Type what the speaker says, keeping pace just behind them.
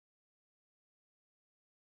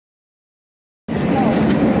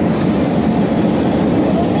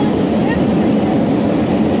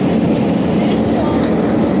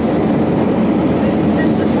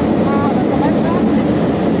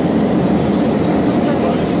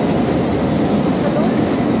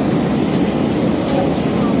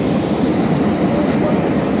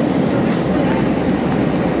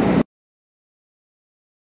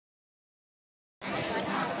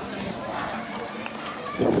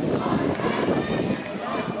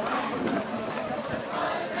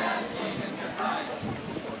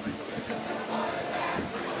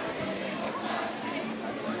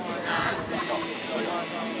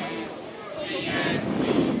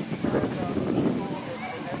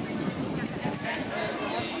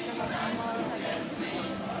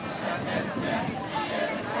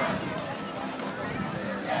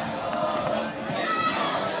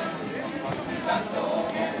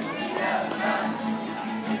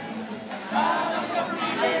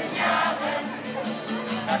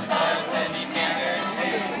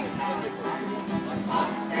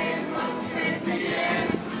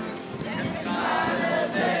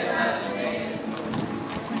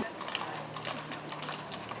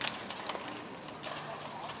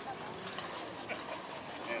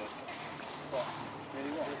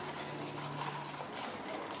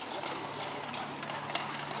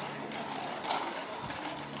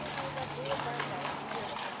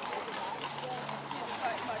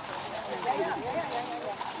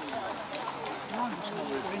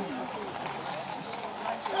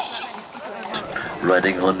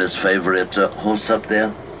Riding on his favorite horse up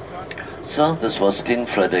there. So this was King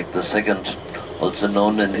Frederick II, also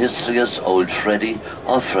known in history as Old Freddy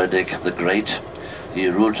or Frederick the Great. He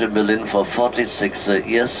ruled in Berlin for 46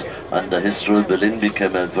 years. Under his rule, Berlin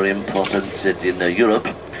became a very important city in Europe.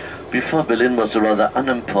 Before, Berlin was a rather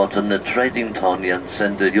unimportant trading town in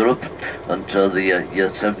Central Europe until the year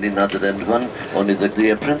 1701. Only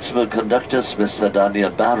the principal conductors, Mr.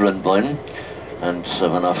 Daniel Barenboim, and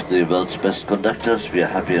one of the world's best conductors. We are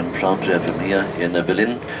happy and proud to have him here in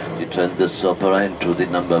Berlin. He turned this opera into the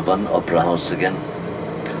 #1 opera house again.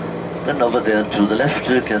 Then over there to the left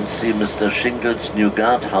you can see Mr. Schinkel's new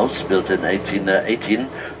guardhouse, built in 1818.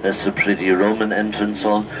 There's a pretty Roman entrance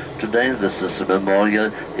hall. Today this is a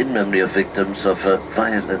memorial in memory of victims of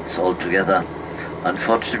violence altogether.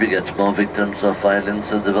 Unfortunately, we get more victims of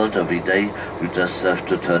violence in the world every day. We just have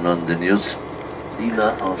to turn on the news.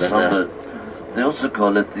 They also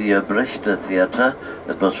call it the Brecht Theater.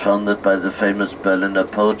 It was founded by the famous Berliner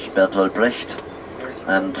poet Bertolt Brecht,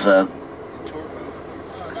 and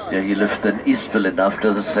he lived in East Berlin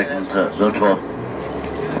after the Second World War.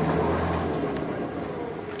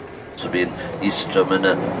 To be an East German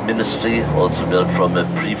ministry, also built from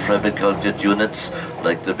prefabricated units,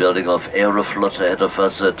 like the building of Aeroflot ahead of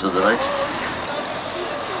us to the right.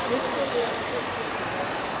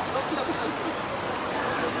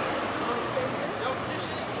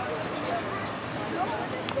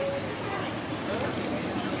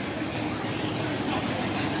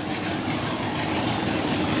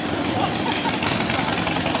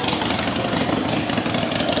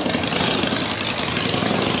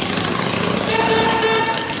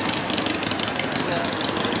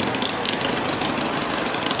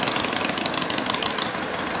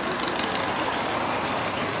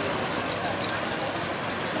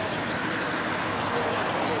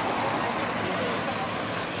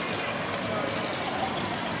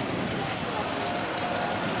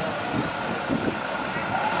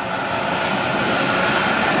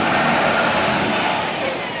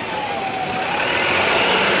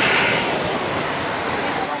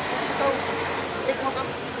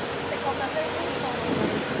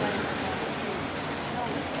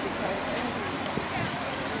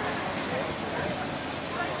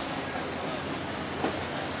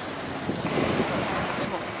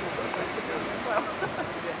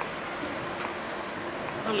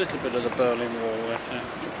 A little bit of the Berlin Wall left now.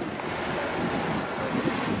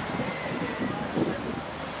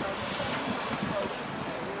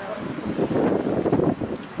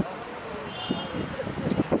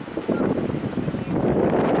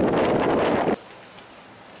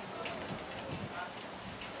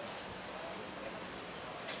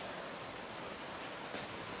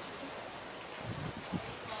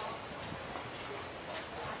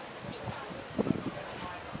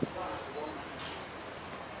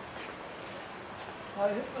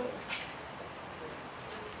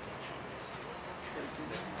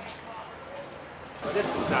 This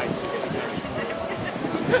is nice.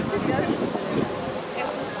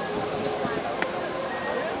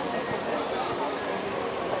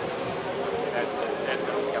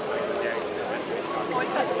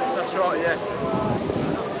 That's right, yeah.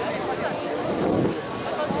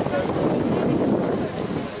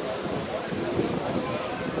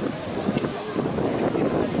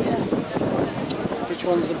 Which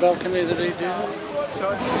one's the balcony that he did?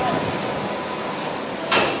 Sorry.